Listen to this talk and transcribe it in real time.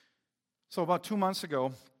So about 2 months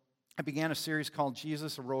ago, I began a series called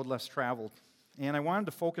Jesus, A Road Less Traveled. And I wanted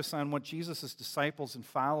to focus on what Jesus' disciples and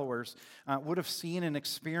followers would have seen and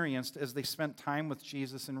experienced as they spent time with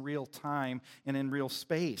Jesus in real time and in real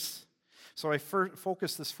space. So I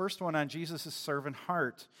focused this first one on Jesus' servant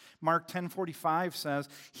heart. Mark 10:45 says,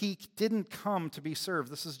 He didn't come to be served,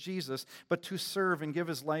 this is Jesus, but to serve and give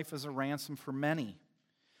His life as a ransom for many.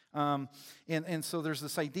 And so there's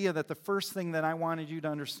this idea that the first thing that I wanted you to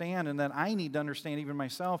understand, and that I need to understand even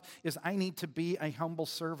myself, is I need to be a humble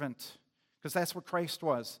servant. Because that's what Christ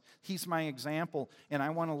was. He's my example, and I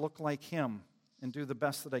want to look like Him and do the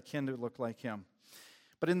best that I can to look like Him.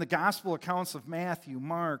 But in the gospel accounts of Matthew,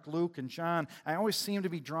 Mark, Luke, and John, I always seem to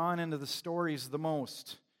be drawn into the stories the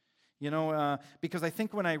most. Because I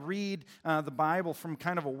think when I read the Bible from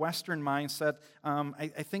kind of a Western mindset,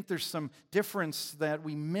 I think there's some difference that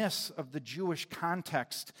we miss of the Jewish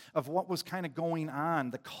context of what was kind of going on,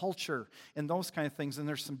 the culture, and those kind of things. And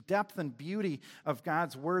there's some depth and beauty of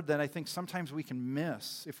God's Word that I think sometimes we can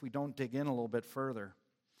miss if we don't dig in a little bit further.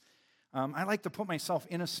 I like to put myself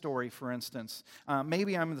in a story, for instance.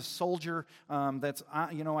 Maybe I'm the soldier I'm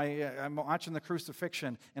watching the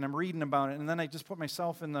crucifixion and I'm reading about it, and then I just put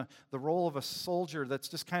myself in the role of a soldier that's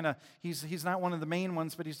just kind of, he's not one of the main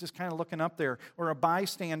ones, but he's just kind of looking up there. Or a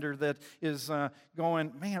bystander that is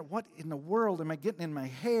going, man, what in the world am I getting in my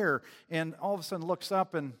hair? And all of a sudden looks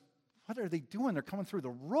up and, what are they doing? They're coming through the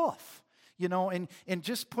roof. And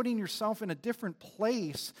just putting yourself in a different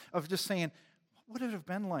place of just saying, what would it have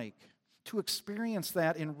been like to experience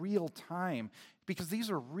that in real time? Because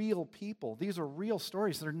these are real people. These are real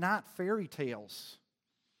stories. They're not fairy tales.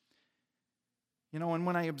 And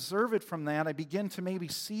when I observe it from that, I begin to maybe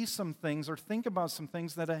see some things or think about some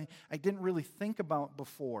things that I didn't really think about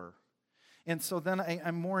before. And so then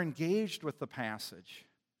I'm more engaged with the passage.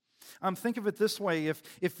 Think of it this way.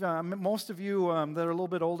 If most of you that are a little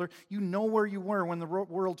bit older, you know where you were when the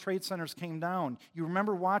World Trade Centers came down. You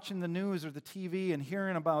remember watching the news or the TV and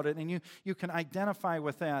hearing about it, and you can identify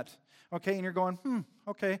with that. Okay, and you're going,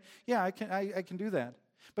 okay, yeah, I can do that.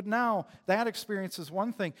 But now, that experience is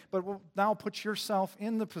one thing, but now put yourself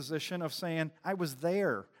in the position of saying, I was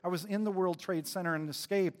there. I was in the World Trade Center and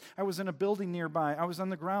escaped. I was in a building nearby. I was on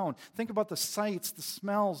the ground. Think about the sights, the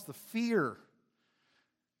smells, the fear.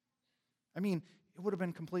 I mean, it would have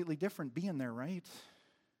been completely different being there, right?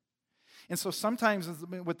 And so sometimes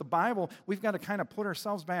with the Bible, we've got to kind of put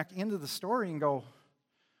ourselves back into the story and go,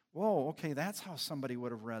 whoa, okay, that's how somebody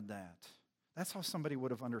would have read that. That's how somebody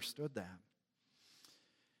would have understood that.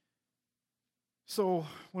 So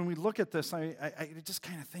when we look at this, I just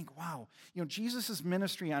kind of think, wow, Jesus'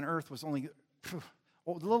 ministry on earth was only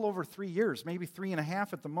a little over 3 years, maybe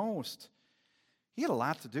 3.5 at the most. He had a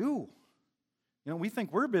lot to do. We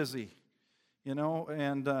think we're busy.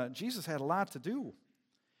 And Jesus had a lot to do.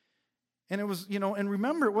 And it was, and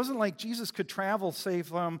remember, it wasn't like Jesus could travel, say,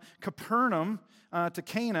 from Capernaum to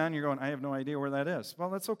Cana, and you're going, I have no idea where that is.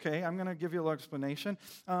 Well, that's okay. I'm going to give you a little explanation.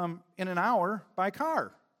 In an hour by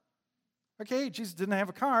car. Okay, Jesus didn't have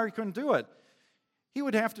a car. He couldn't do it. He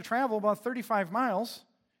would have to travel about 35 miles,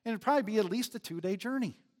 and it'd probably be at least a 2-day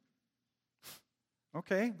journey.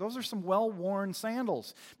 Okay, those are some well-worn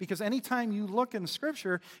sandals. Because anytime you look in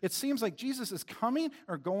Scripture, it seems like Jesus is coming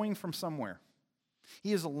or going from somewhere.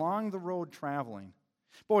 He is along the road traveling.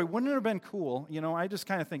 Boy, wouldn't it have been cool? I just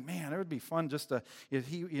kind of think, man, it would be fun just to,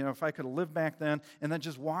 if I could have lived back then and then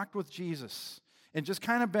just walked with Jesus. And just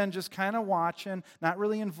kind of watching, not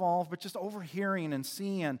really involved, but just overhearing and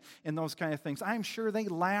seeing and those kind of things. I'm sure they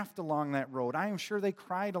laughed along that road. I am sure they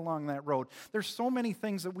cried along that road. There's so many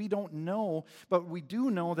things that we don't know, but we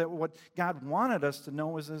do know that what God wanted us to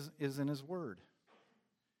know is in His Word.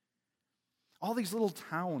 All these little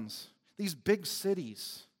towns, these big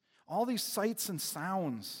cities, all these sights and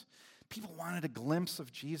sounds, people wanted a glimpse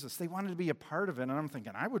of Jesus. They wanted to be a part of it, and I'm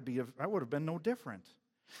thinking, I would have been no different.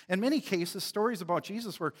 In many cases, stories about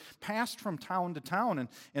Jesus were passed from town to town,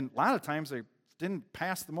 and a lot of times they didn't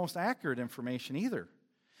pass the most accurate information either.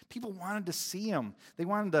 People wanted to see Him. They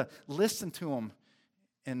wanted to listen to Him,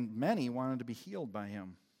 and many wanted to be healed by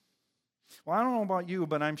Him. Well, I don't know about you,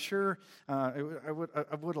 but I'm sure I would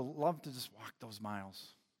have loved to just walk those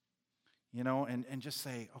miles, and just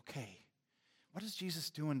say, okay, what is Jesus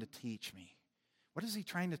doing to teach me? What is He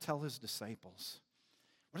trying to tell His disciples?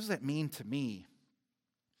 What does that mean to me?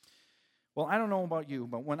 Well, I don't know about you,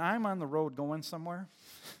 but when I'm on the road going somewhere,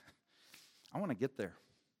 I want to get there.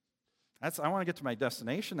 I want to get to my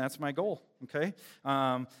destination. That's my goal, okay?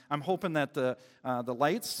 I'm hoping that the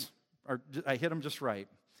lights, I hit them just right,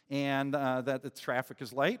 and that the traffic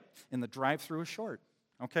is light and the drive-through is short.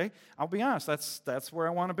 Okay? I'll be honest, that's where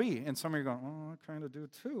I want to be. And some of you are going, oh, I kind of do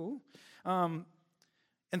too. And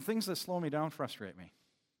things that slow me down frustrate me.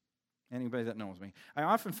 Anybody that knows me. I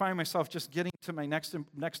often find myself just getting to my next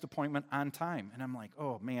appointment on time. And I'm like,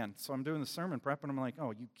 oh, man. So I'm doing the sermon prep, and I'm like,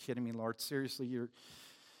 oh, you kidding me, Lord? Seriously, you're...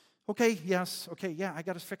 Okay, yes. Okay, yeah, I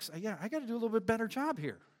got to fix... Yeah, I got to do a little bit better job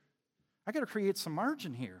here. I got to create some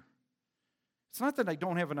margin here. It's not that I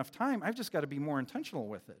don't have enough time. I've just got to be more intentional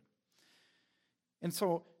with it. And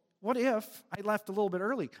so what if I left a little bit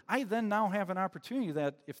early? I then now have an opportunity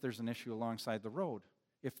that if there's an issue alongside the road,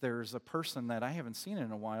 if there's a person that I haven't seen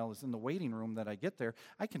in a while is in the waiting room that I get there,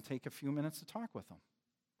 I can take a few minutes to talk with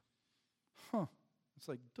them. It's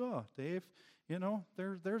like, duh, Dave,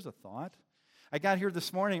 there's a thought. I got here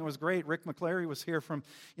this morning. It was great. Rick McClary was here from,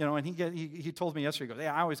 and he told me yesterday, he goes,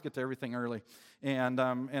 yeah, I always get to everything early. And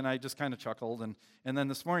I just kind of chuckled. And then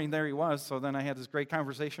this morning, there he was. So then I had this great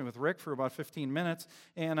conversation with Rick for about 15 minutes.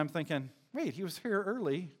 And I'm thinking, wait, he was here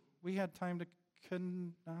early. We had time to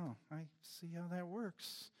I see how that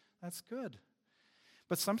works. That's good.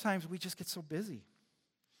 But sometimes we just get so busy.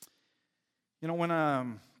 When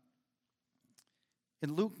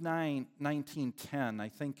in Luke 19:10, I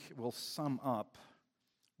think will sum up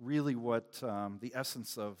really what the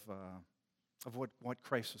essence of what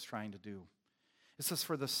Christ was trying to do. It says,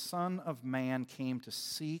 "For the Son of Man came to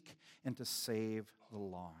seek and to save the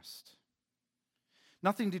lost."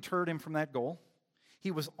 Nothing deterred him from that goal.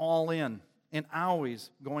 He was all in and always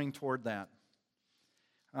going toward that.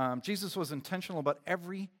 Jesus was intentional about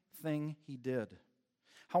everything he did.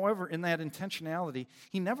 However, in that intentionality,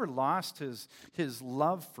 he never lost his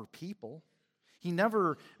love for people. He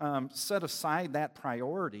never set aside that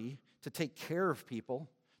priority to take care of people,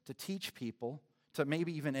 to teach people, to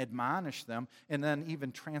maybe even admonish them, and then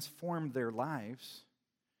even transform their lives.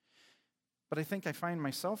 But I think I find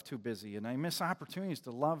myself too busy, and I miss opportunities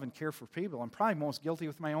to love and care for people. I'm probably most guilty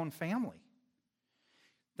with my own family.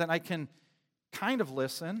 That I can kind of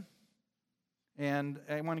listen, and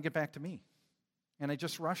I want to get back to me. And I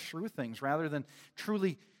just rush through things rather than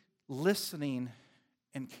truly listening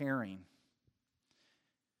and caring.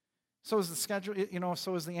 So is the schedule,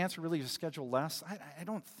 so is the answer really to schedule less? I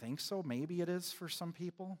don't think so. Maybe it is for some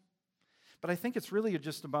people. But I think it's really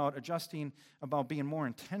just about adjusting, about being more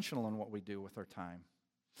intentional in what we do with our time.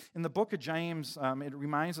 In the book of James, it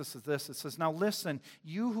reminds us of this. It says, "Now listen,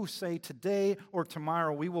 you who say today or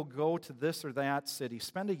tomorrow we will go to this or that city,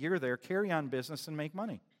 spend a year there, carry on business, and make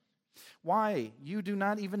money. Why? You do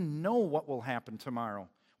not even know what will happen tomorrow.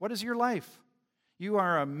 What is your life? You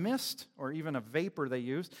are a mist, or even a vapor they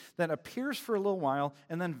use, that appears for a little while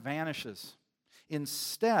and then vanishes.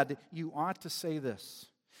 Instead, you ought to say this,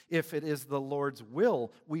 if it is the Lord's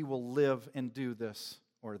will, we will live and do this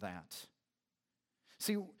or that."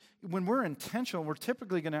 See, when we're intentional, we're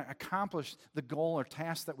typically going to accomplish the goal or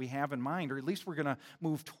task that we have in mind, or at least we're going to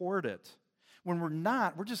move toward it. When we're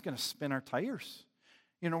not, we're just going to spin our tires.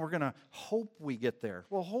 We're going to hope we get there.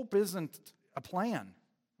 Well, hope isn't a plan,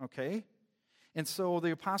 okay? And so the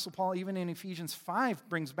Apostle Paul, even in Ephesians 5,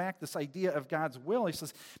 brings back this idea of God's will. He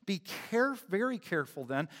says, be very careful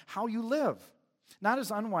then how you live. Not as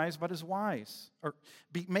unwise, but as wise. Or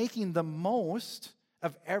be making the most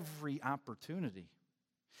of every opportunity.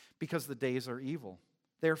 Because the days are evil.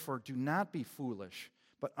 Therefore, do not be foolish,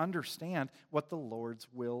 but understand what the Lord's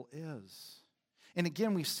will is. And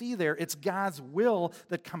again, we see there, it's God's will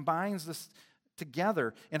that combines this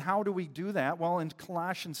together. And how do we do that? Well, in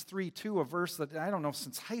Colossians 3:2, a verse that, I don't know,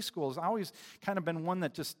 since high school has always kind of been one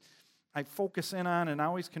that just I focus in on and I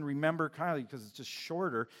always can remember because it's just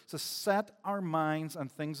shorter. It says, set our minds on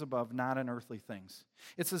things above, not on earthly things.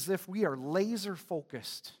 It's as if we are laser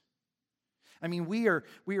focused. I mean, we are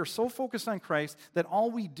so focused on Christ that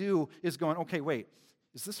all we do is going, okay, wait,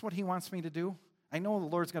 is this what he wants me to do? I know the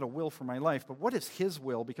Lord's got a will for my life, but what is his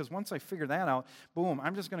will? Because once I figure that out, boom,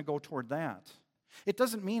 I'm just going to go toward that. It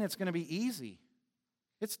doesn't mean it's going to be easy.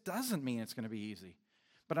 It doesn't mean it's going to be easy.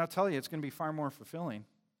 But I'll tell you, it's going to be far more fulfilling.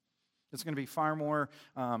 It's going to be far more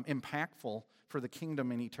impactful for the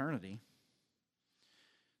kingdom in eternity.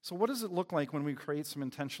 So what does it look like when we create some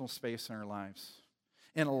intentional space in our lives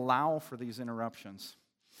and allow for these interruptions?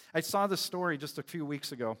 I saw this story just a few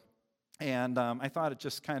weeks ago, and I thought it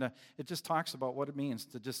just talks about what it means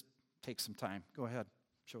to just take some time. Go ahead,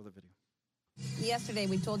 show the video. Yesterday,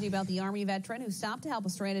 we told you about the Army veteran who stopped to help a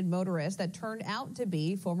stranded motorist that turned out to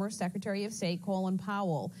be former Secretary of State Colin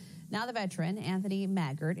Powell. Now the veteran, Anthony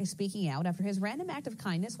Maggart, is speaking out after his random act of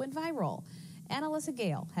kindness went viral. Annalisa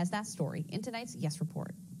Gale has that story in tonight's Yes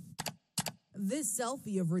Report. This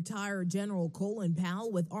selfie of retired General Colin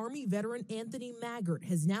Powell with Army veteran Anthony Maggart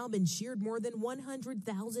has now been shared more than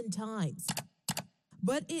 100,000 times.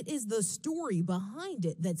 But it is the story behind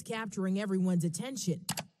it that's capturing everyone's attention.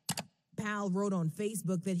 Powell wrote on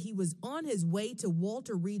Facebook that he was on his way to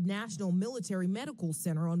Walter Reed National Military Medical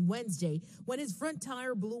Center on Wednesday when his front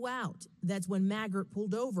tire blew out. That's when Maggart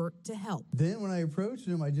pulled over to help. Then when I approached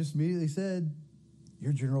him, I just immediately said,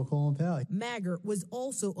 "You're General Colin Powell." Maggart was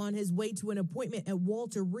also on his way to an appointment at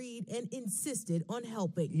Walter Reed and insisted on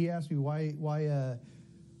helping. He asked me, why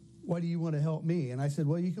do you want to help me? And I said,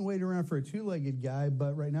 well, you can wait around for a two-legged guy,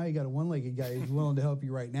 but right now you got a one-legged guy who's willing to help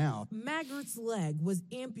you right now. Maggart's leg was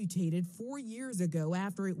amputated 4 years ago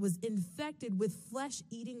after it was infected with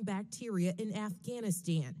flesh-eating bacteria in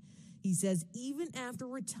Afghanistan. He says even after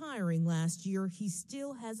retiring last year, he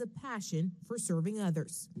still has a passion for serving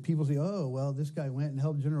others. People say, oh, well, this guy went and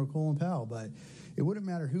helped General Colin Powell, but it wouldn't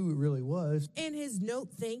matter who it really was. In his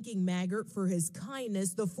note thanking Maggart for his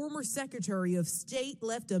kindness, the former Secretary of State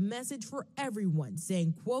left a message for everyone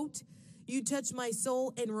saying, quote, "You touched my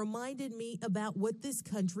soul and reminded me about what this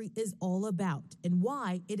country is all about and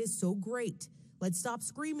why it is so great. Let's stop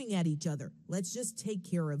screaming at each other. Let's just take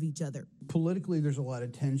care of each other." Politically, there's a lot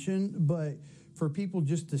of tension, but for people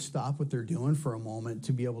just to stop what they're doing for a moment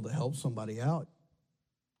to be able to help somebody out.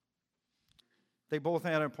 They both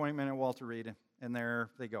had an appointment at Walter Reed, and there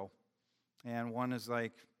they go. And one is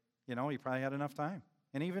like, he probably had enough time.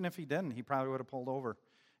 And even if he didn't, he probably would have pulled over.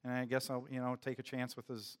 And I guess I'll, take a chance with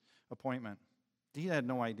his appointment. He had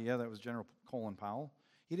no idea that it was General Colin Powell.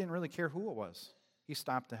 He didn't really care who it was. He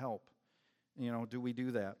stopped to help. Do we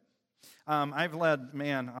do that? I've led,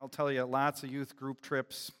 I'll tell you, lots of youth group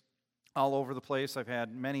trips all over the place. I've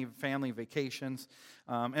had many family vacations,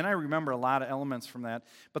 and I remember a lot of elements from that.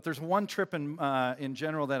 But there's one trip in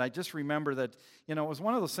general that I just remember that, it was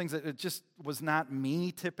one of those things that it just was not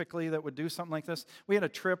me typically that would do something like this. We had a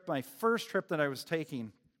trip, my first trip that I was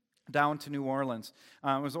taking down to New Orleans.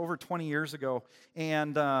 It was over 20 years ago,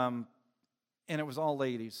 and it was all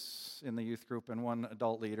ladies in the youth group and one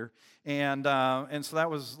adult leader. And so that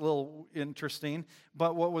was a little interesting.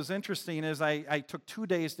 But what was interesting is I took 2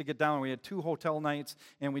 days to get down. We had 2 hotel nights,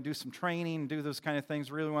 and we do some training, do those kind of things,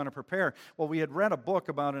 really want to prepare. Well, we had read a book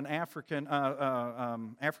about an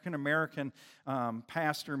African-American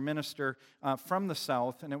pastor, minister from the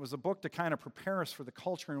South, and it was a book to kind of prepare us for the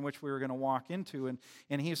culture in which we were going to walk into.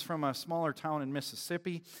 And he's from a smaller town in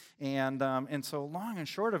Mississippi. And so long and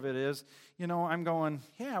short of it is, I'm going,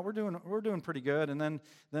 yeah, we're doing pretty good. And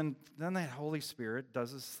then that Holy Spirit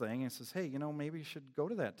does his thing and says, hey, maybe you should go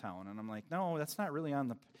to that town. And I'm like, no, that's not really on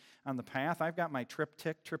the path. I've got my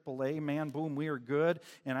TripTik AAA, man, boom, we are good.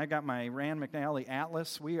 And I got my Rand McNally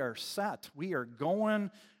Atlas. We are set. We are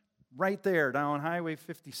going right there down Highway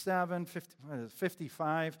 57,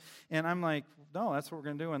 55. And I'm like, no, that's what we're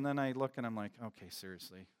going to do. And then I look and I'm like, okay,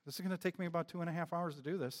 seriously, this is going to take me about 2.5 hours to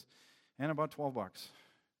do this and about $12.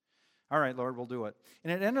 All right, Lord, we'll do it.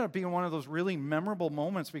 And it ended up being one of those really memorable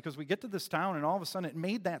moments because we get to this town and all of a sudden it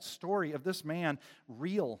made that story of this man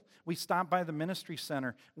real. We stopped by the ministry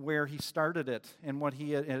center where he started it and what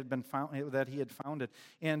he had been that he had founded.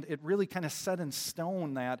 And it really kind of set in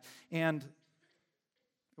stone that, and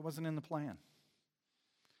it wasn't in the plan.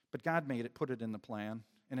 But God put it in the plan,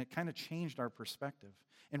 and it kind of changed our perspective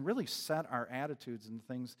and really set our attitudes and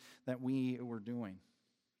things that we were doing.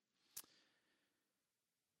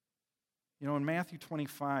 In Matthew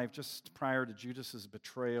 25, just prior to Judas'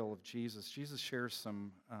 betrayal of Jesus, Jesus shares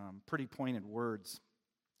some pretty pointed words,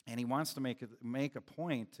 and he wants to make a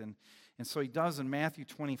point, and so he does in Matthew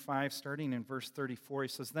 25, starting in verse 34. He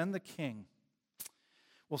says, "Then the king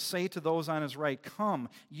will say to those on his right, 'Come,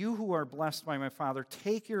 you who are blessed by my Father,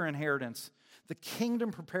 take your inheritance, the kingdom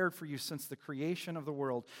prepared for you since the creation of the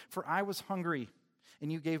world. For I was hungry,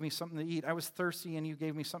 and you gave me something to eat. I was thirsty, and you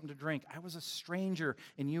gave me something to drink. I was a stranger,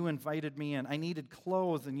 and you invited me in. I needed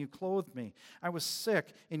clothes, and you clothed me. I was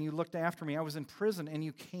sick, and you looked after me. I was in prison, and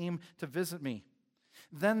you came to visit me.'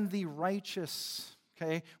 Then the righteous,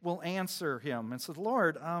 will answer him and says,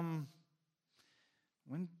 'Lord,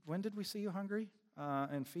 when did we see you hungry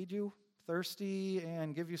and feed you, thirsty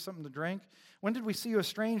and give you something to drink? When did we see you a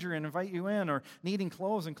stranger and invite you in, or needing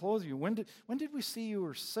clothes and clothe you? When did we see you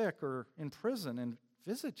were sick or in prison and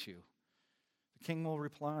visit you?' The king will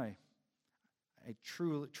reply,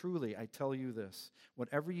 'Truly, I tell you this,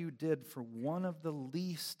 whatever you did for one of the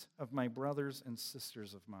least of my brothers and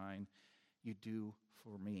sisters of mine, you do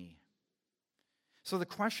for me.'" So the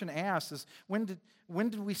question asked is, when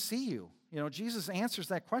did we see you? Jesus answers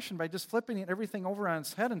that question by just flipping everything over on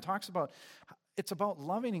its head and talks about, it's about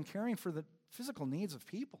loving and caring for the physical needs of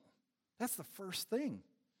people. That's the first thing.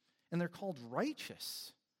 And they're called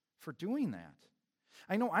righteous for doing that.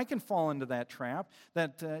 I know I can fall into that trap,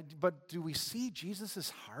 but do we see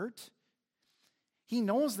Jesus' heart? He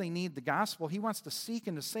knows they need the gospel. He wants to seek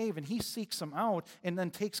and to save, and he seeks them out and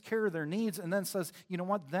then takes care of their needs and then says, you know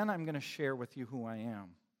what, then I'm going to share with you who I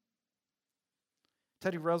am.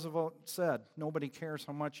 Teddy Roosevelt said, nobody cares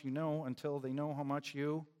how much you know until they know how much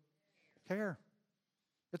you care.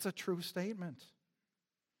 It's a true statement.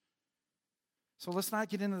 So let's not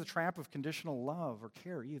get into the trap of conditional love or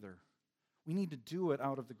care either. We need to do it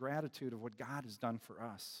out of the gratitude of what God has done for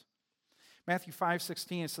us. Matthew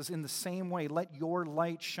 5:16, it says, in the same way, let your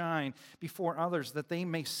light shine before others, that they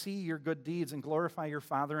may see your good deeds and glorify your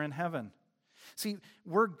Father in heaven. See,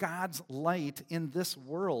 we're God's light in this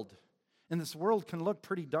world. And this world can look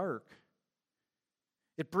pretty dark.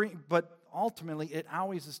 But ultimately, it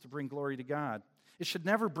always is to bring glory to God. It should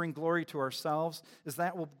never bring glory to ourselves, as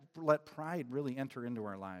that will let pride really enter into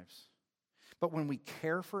our lives. But when we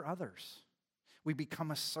care for others, we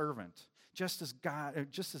become a servant, just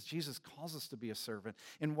as Jesus calls us to be a servant.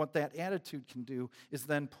 And what that attitude can do is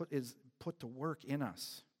then put to work in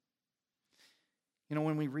us. You know,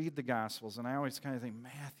 when we read the Gospels, and I always kind of think,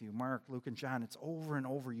 Matthew, Mark, Luke, and John, it's over and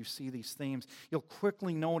over you see these themes. You'll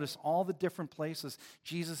quickly notice all the different places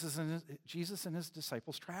Jesus and his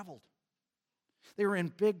disciples traveled. They were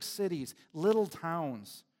in big cities, little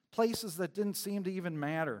towns, places that didn't seem to even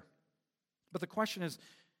matter. But the question is,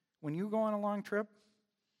 when you go on a long trip,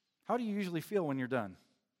 how do you usually feel when you're done?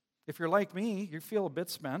 If you're like me, you feel a bit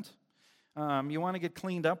spent. You want to get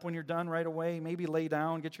cleaned up when you're done right away, maybe lay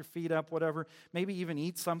down, get your feet up, whatever, maybe even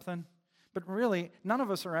eat something. But really, none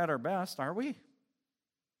of us are at our best, are we?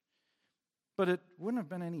 But it wouldn't have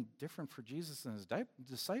been any different for Jesus and his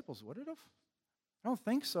disciples, would it have? I don't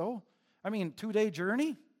think so. I mean, 2-day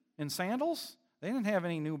journey in sandals? They didn't have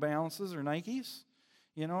any New Balances or Nikes.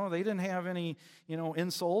 You know, they didn't have any,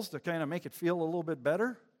 insoles to kind of make it feel a little bit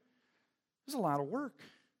better. It was a lot of work.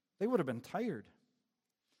 They would have been tired.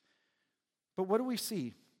 But what do we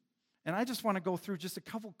see? And I just want to go through just a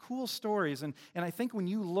couple cool stories. And I think when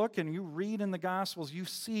you look and you read in the Gospels, you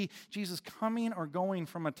see Jesus coming or going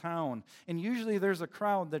from a town. And usually there's a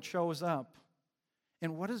crowd that shows up.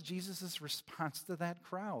 And what is Jesus' response to that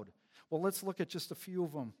crowd? Well, let's look at just a few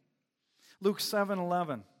of them. Luke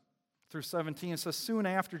 7:11 through 17 says, soon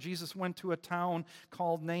after Jesus went to a town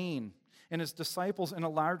called Nain, and his disciples and a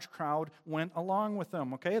large crowd went along with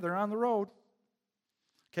them. Okay, they're on the road.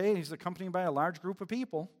 Okay, he's accompanied by a large group of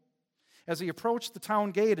people. As he approached the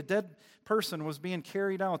town gate, a dead person was being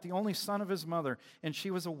carried out, the only son of his mother, and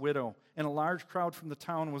she was a widow, and a large crowd from the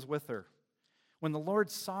town was with her. When the Lord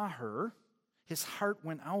saw her, his heart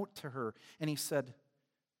went out to her, and he said,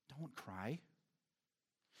 don't cry.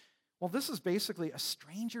 Well, this is basically a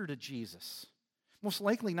stranger to Jesus, most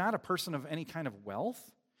likely not a person of any kind of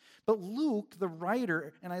wealth. But Luke, the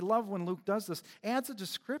writer, and I love when Luke does this, adds a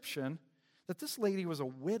description that this lady was a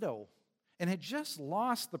widow and had just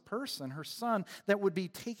lost the person, her son, that would be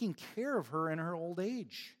taking care of her in her old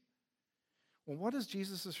age. Well, what is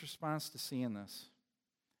Jesus' response to seeing this?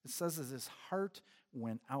 It says that his heart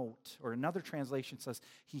went out, or another translation says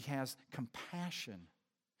he has compassion.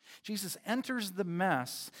 Jesus enters the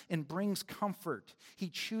mess and brings comfort. He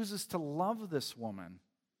chooses to love this woman.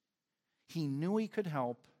 He knew he could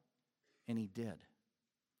help, and he did.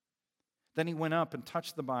 Then he went up and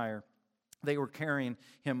touched the bier they were carrying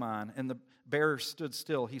him on, and the bearer stood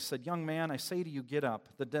still. He said, young man, I say to you, get up.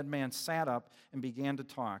 The dead man sat up and began to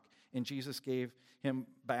talk, and Jesus gave him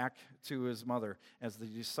back to his mother, as the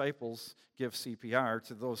disciples give CPR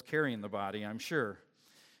to those carrying the body, I'm sure.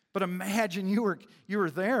 But imagine you were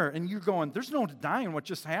there, and you're going, there's no denying what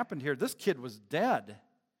just happened here. This kid was dead,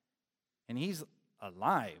 and he's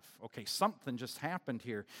alive. Okay, something just happened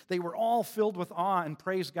here. They were all filled with awe and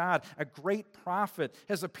praised God. A great prophet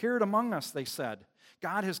has appeared among us, they said.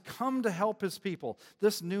 God has come to help his people.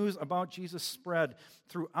 This news about Jesus spread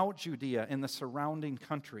throughout Judea and the surrounding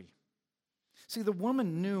country. See, the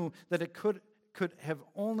woman knew that it could have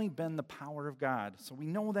only been the power of God. So we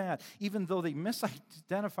know that. Even though they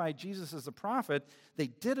misidentified Jesus as a prophet, they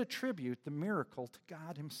did attribute the miracle to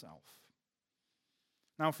God himself.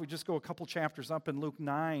 Now, if we just go a couple chapters up in Luke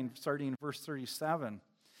 9, starting in verse 37,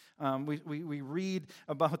 we read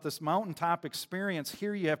about this mountaintop experience.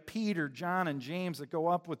 Here you have Peter, John, and James that go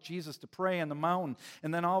up with Jesus to pray on the mountain.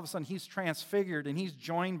 And then all of a sudden he's transfigured and he's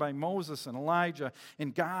joined by Moses and Elijah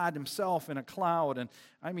and God himself in a cloud. And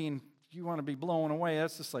I mean, you want to be blown away.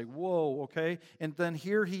 That's just like, whoa, okay? And then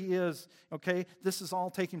here he is, okay? This is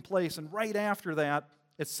all taking place. And right after that,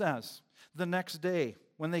 it says, the next day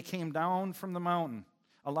when they came down from the mountain,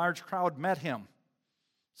 a large crowd met him.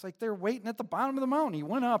 It's like they're waiting at the bottom of the mountain. He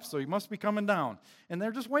went up, so he must be coming down. And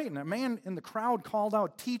they're just waiting. A man in the crowd called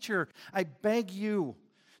out, "Teacher, I beg you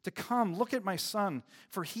to come look at my son,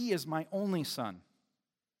 for he is my only son."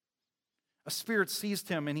 A spirit seized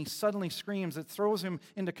him, and he suddenly screams. It throws him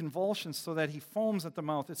into convulsions so that he foams at the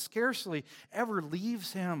mouth. It scarcely ever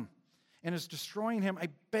leaves him and is destroying him. I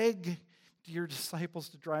beg your disciples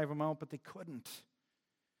to drive him out, but they couldn't.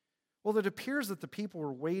 Well, it appears that the people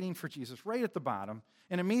were waiting for Jesus right at the bottom,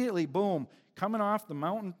 and immediately, boom, coming off the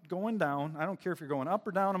mountain, going down. I don't care if you're going up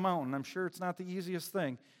or down a mountain. I'm sure it's not the easiest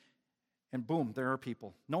thing. And boom, there are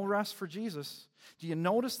people. No rest for Jesus. Do you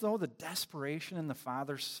notice, though, the desperation in the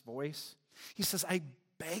Father's voice? He says, I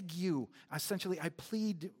beg you. Essentially, I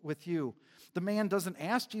plead with you. The man doesn't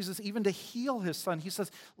ask Jesus even to heal his son. He says,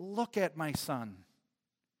 look at my son.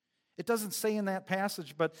 It doesn't say in that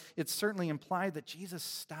passage, but it's certainly implied that Jesus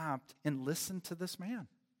stopped and listened to this man.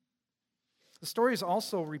 The story is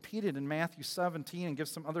also repeated in Matthew 17 and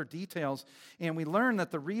gives some other details. And we learn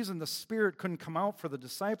that the reason the Spirit couldn't come out for the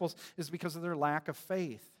disciples is because of their lack of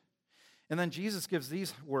faith. And then Jesus gives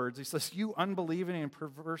these words. He says, you unbelieving and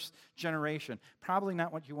perverse generation. Probably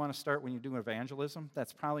not what you want to start when you do evangelism.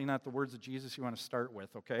 That's probably not the words of Jesus you want to start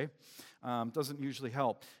with, okay? Doesn't usually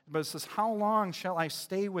help. But it says, how long shall I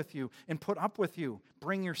stay with you and put up with you?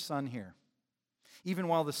 Bring your son here. Even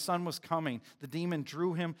while the son was coming, the demon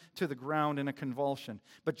drew him to the ground in a convulsion.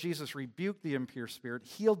 But Jesus rebuked the impure spirit,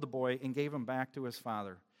 healed the boy, and gave him back to his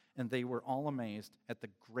father. And they were all amazed at the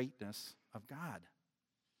greatness of God.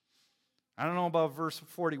 I don't know about verse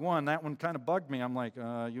 41. That one kind of bugged me. I'm like,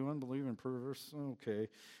 you unbelieving perverse? Okay.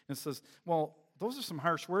 And it says, well, those are some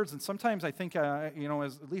harsh words. And sometimes I think, at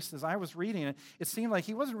least as I was reading it, it seemed like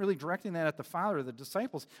he wasn't really directing that at the Father or the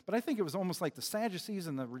disciples, but I think it was almost like the Sadducees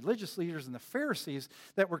and the religious leaders and the Pharisees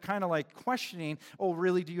that were kind of like questioning, oh,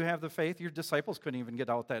 really, do you have the faith? Your disciples couldn't even get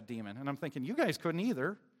out that demon. And I'm thinking, you guys couldn't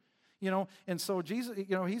either. And so Jesus,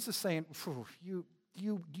 he's just saying,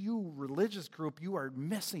 you religious group, you are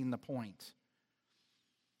missing the point.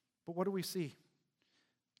 But what do we see?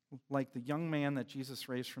 Like the young man that Jesus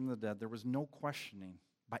raised from the dead, there was no questioning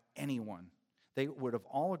by anyone. They would have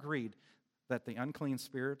all agreed that the unclean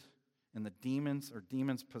spirit and the demons or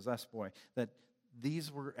demons-possessed boy, that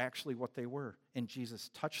these were actually what they were. And Jesus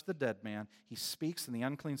touched the dead man. He speaks, and the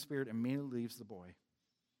unclean spirit immediately leaves the boy.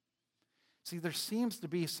 See, there seems to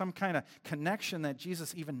be some kind of connection that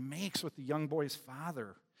Jesus even makes with the young boy's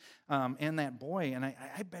father and that boy. And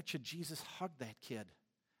I bet you Jesus hugged that kid.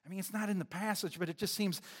 I mean, it's not in the passage, but it just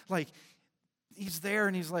seems like he's there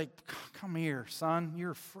and he's like, come here, son,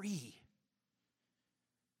 you're free.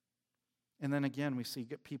 And then again, we see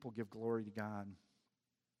people give glory to God.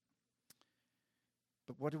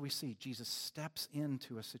 But what do we see? Jesus steps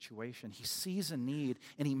into a situation. He sees a need,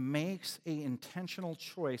 and he makes an intentional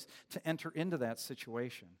choice to enter into that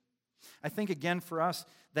situation. I think, again, for us,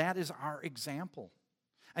 that is our example.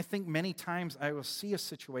 I think many times I will see a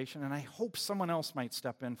situation, and I hope someone else might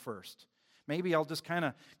step in first. Maybe I'll just kind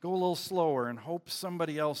of go a little slower and hope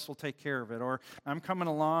somebody else will take care of it. Or I'm coming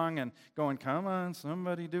along and going, come on,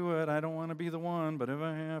 somebody do it. I don't want to be the one, but if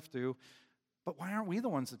I have to. But why aren't we the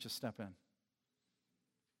ones that just step in?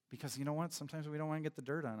 Because you know what? Sometimes we don't want to get the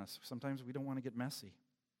dirt on us. Sometimes we don't want to get messy.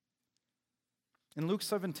 In Luke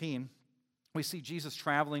 17, we see Jesus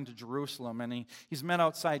traveling to Jerusalem, and he's met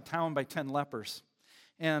outside town by 10 lepers.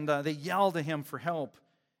 And they yell to him for help.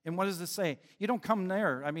 And what does it say? You don't come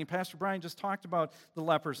near. I mean, Pastor Brian just talked about the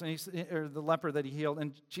lepers, or the leper that he healed,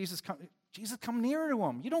 and Jesus come near to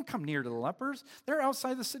him. You don't come near to the lepers. They're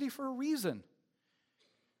outside the city for a reason.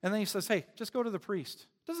 And then he says, hey, just go to the priest.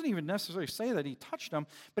 Doesn't even necessarily say that he touched him,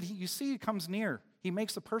 but you see he comes near. He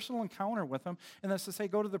makes a personal encounter with him, and then says, hey,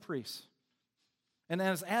 go to the priest. And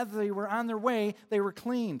as they were on their way, they were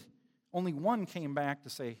cleaned. Only one came back to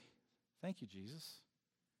say, thank you, Jesus.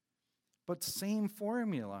 But same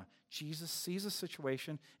formula. Jesus sees a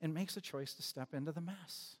situation and makes a choice to step into the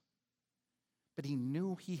mess. But he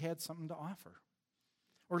knew he had something to offer.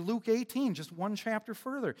 Or Luke 18, just one chapter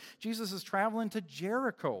further. Jesus is traveling to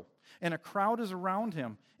Jericho, and a crowd is around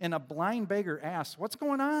him, and a blind beggar asks, what's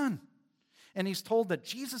going on? And he's told that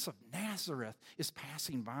Jesus of Nazareth is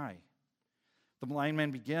passing by. The blind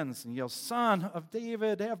man begins and yells, Son of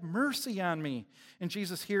David, have mercy on me. And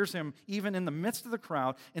Jesus hears him even in the midst of the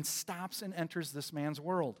crowd and stops and enters this man's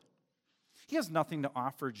world. He has nothing to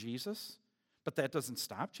offer Jesus, but that doesn't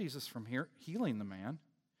stop Jesus from healing the man.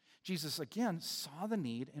 Jesus, again, saw the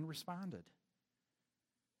need and responded.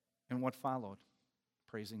 And what followed?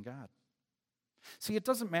 Praising God. See, it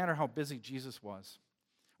doesn't matter how busy Jesus was,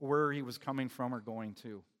 or where he was coming from or going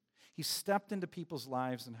to. He stepped into people's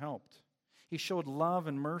lives and helped. He showed love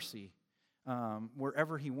and mercy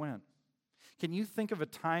wherever he went. Can you think of a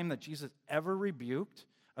time that Jesus ever rebuked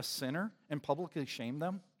a sinner and publicly shamed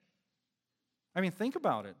them? I mean, think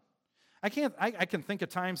about it. I can think of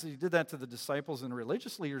times that he did that to the disciples and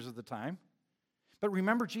religious leaders of the time. But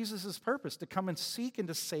remember Jesus' purpose, to come and seek and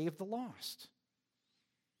to save the lost.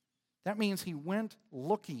 That means he went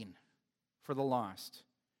looking for the lost.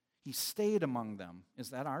 He stayed among them.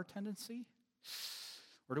 Is that our tendency?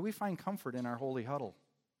 Or do we find comfort in our holy huddle?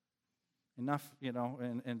 Enough,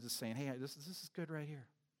 and just saying, hey, this is good right here.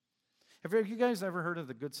 Have you guys ever heard of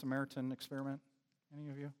the Good Samaritan experiment?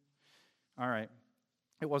 Any of you? All right.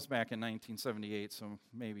 It was back in 1978, so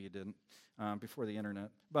maybe you didn't, before the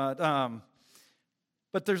internet.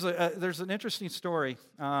 But there's an interesting story.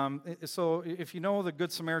 So if you know the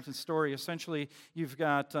Good Samaritan story, essentially you've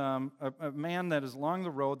got a man that is along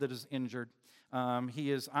the road that is injured.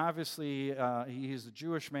 He is obviously, he's a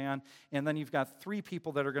Jewish man, and then you've got three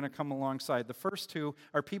people that are going to come alongside. The first two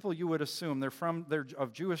are people you would assume. They're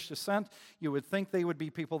of Jewish descent. You would think they would be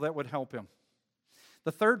people that would help him.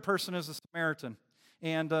 The third person is a Samaritan.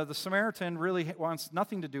 And the Samaritan really wants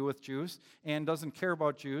nothing to do with Jews and doesn't care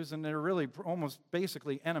about Jews, and they're really almost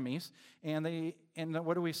basically enemies. And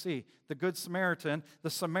what do we see? The Good Samaritan, the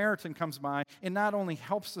Samaritan comes by and not only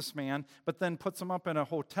helps this man, but then puts him up in a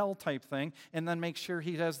hotel type thing and then makes sure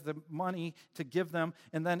he has the money to give them.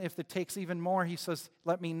 And then if it takes even more, he says,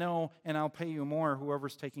 let me know and I'll pay you more,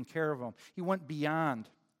 whoever's taking care of him. He went beyond.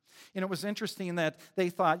 And it was interesting that they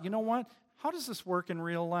thought, you know what? How does this work in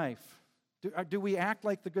real life? Do we act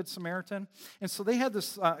like the Good Samaritan? And so they had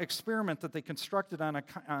this experiment that they constructed on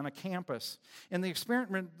a campus. And the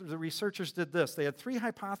experiment, the researchers did this. They had three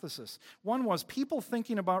hypotheses. One was people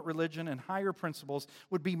thinking about religion and higher principles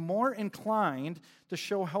would be more inclined to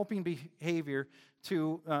show helping behavior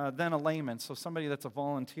than a layman, so somebody that's a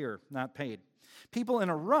volunteer, not paid. People in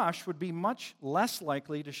a rush would be much less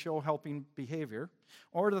likely to show helping behavior.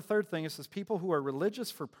 Or the third thing is people who are religious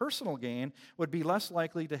for personal gain would be less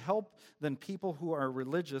likely to help than people who are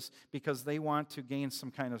religious because they want to gain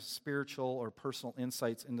some kind of spiritual or personal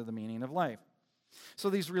insights into the meaning of life. So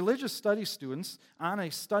these religious study students on a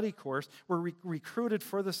study course were recruited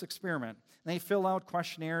for this experiment. They fill out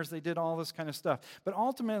questionnaires, they did all this kind of stuff. But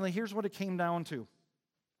ultimately, here's what it came down to.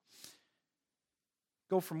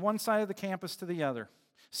 Go from one side of the campus to the other.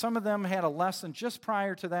 Some of them had a lesson just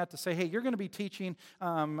prior to that to say, hey, you're going to be teaching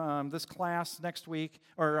this class next week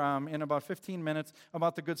or in about 15 minutes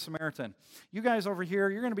about the Good Samaritan. You guys over here,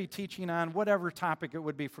 you're going to be teaching on whatever topic it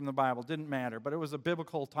would be from the Bible. Didn't matter, but it was a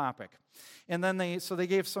biblical topic. And then they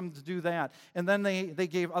gave some to do that. And then they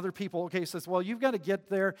gave other people, okay, says, well, you've got to get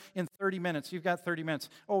there in 30 minutes. You've got 30 minutes.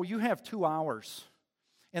 Oh, you have 2 hours.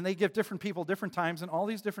 And they give different people different times and all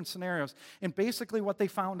these different scenarios. And basically what they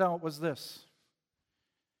found out was this.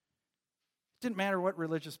 It didn't matter what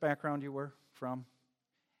religious background you were from.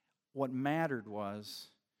 What mattered was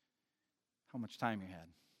how much time you had.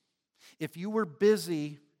 If you were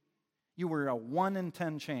busy, you were a 1 in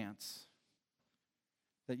 10 chance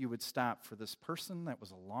that you would stop for this person that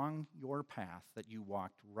was along your path that you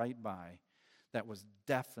walked right by that was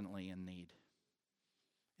definitely in need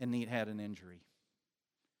and had an injury.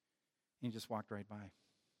 You just walked right by.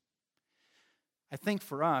 I think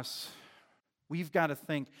for us, we've got to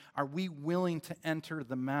think, are we willing to enter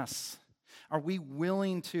the mess? Are we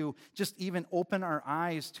willing to just even open our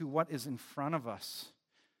eyes to what is in front of us?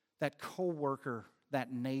 That coworker,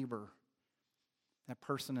 that neighbor, that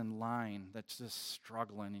person in line that's just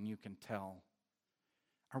struggling and you can tell.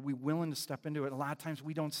 Are we willing to step into it? A lot of times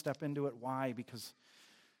we don't step into it. Why? Because,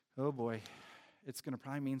 oh boy, it's going to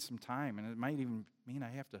probably mean some time, and it might even mean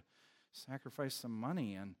I have to sacrifice some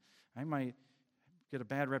money, and I might get a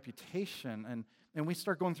bad reputation. And we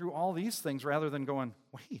start going through all these things rather than going,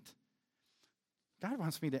 wait, God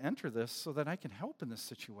wants me to enter this so that I can help in this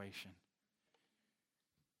situation.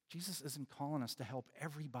 Jesus isn't calling us to help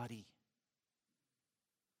everybody.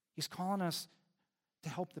 He's calling us to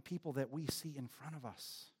help the people that we see in front of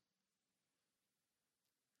us.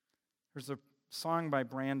 There's a song by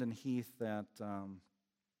Brandon Heath that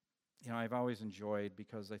I've always enjoyed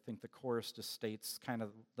because I think the chorus just states kind of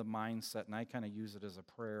the mindset, and I kind of use it as a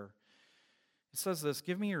prayer. It says this: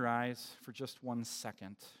 give me your eyes for just 1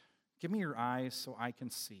 second. Give me your eyes so I can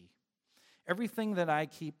see everything that I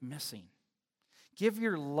keep missing. Give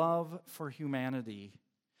your love for humanity.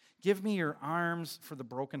 Give me your arms for the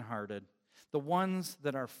brokenhearted, the ones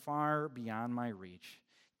that are far beyond my reach.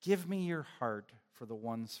 Give me your heart for the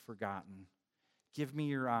ones forgotten. Give me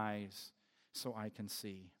your eyes so I can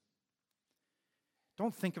see.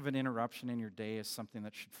 Don't think of an interruption in your day as something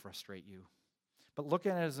that should frustrate you, but look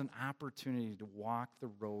at it as an opportunity to walk the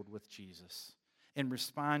road with Jesus and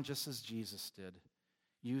respond just as Jesus did,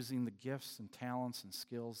 using the gifts and talents and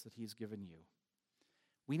skills that he's given you.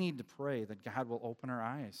 We need to pray that God will open our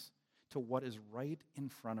eyes to what is right in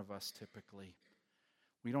front of us typically.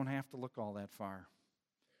 We don't have to look all that far.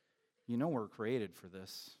 You know we're created for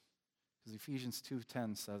this, because Ephesians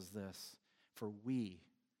 2:10 says this, "For we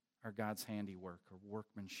are God's handiwork or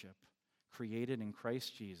workmanship, created in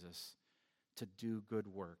Christ Jesus to do good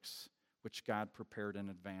works, which God prepared in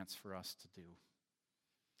advance for us to do."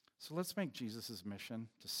 So let's make Jesus' mission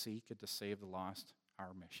to seek and to save the lost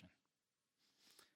our mission.